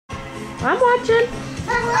I'm watching.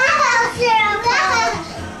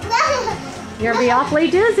 You're gonna be awfully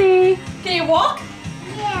dizzy. Can you walk?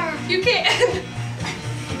 Yeah. You can't.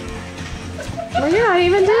 Well, you're not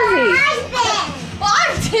even dizzy. Well,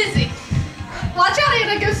 I'm dizzy. Watch out,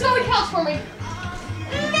 Anna. Go sit on the couch for me.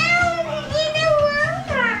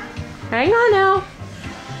 Hang on now.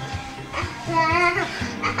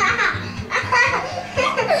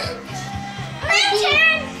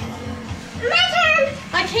 My turn.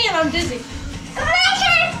 I can't. I'm dizzy. My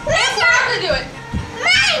turn. It's hard to do it.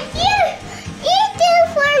 Mine, you do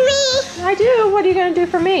for me. I do. What are you gonna do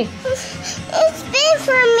for me? It's been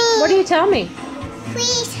for me. What do you tell me?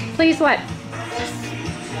 Please. Please what?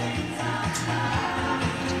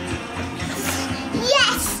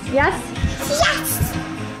 Yes. Yes? Yes.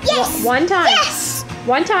 Yes. One time. Yes.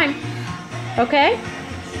 One time. Okay?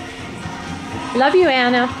 Love you,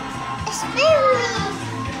 Anna. Spin me.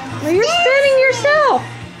 Well, you're spinning yourself.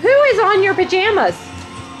 Who is on your pajamas?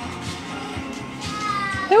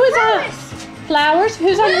 Who is on flowers?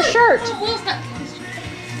 Who's on your shirt?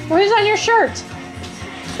 Who's on your shirt?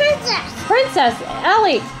 Princess. Princess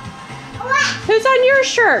Ellie. What? Who's on your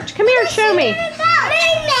shirt? Come here, show me.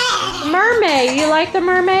 Mermaid. Mermaid. You like the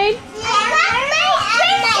mermaid? Mermaid.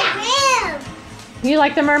 You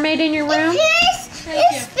like the mermaid in your room? It's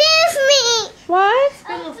me. What?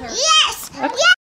 Spin with her. Yes. Okay. Yes.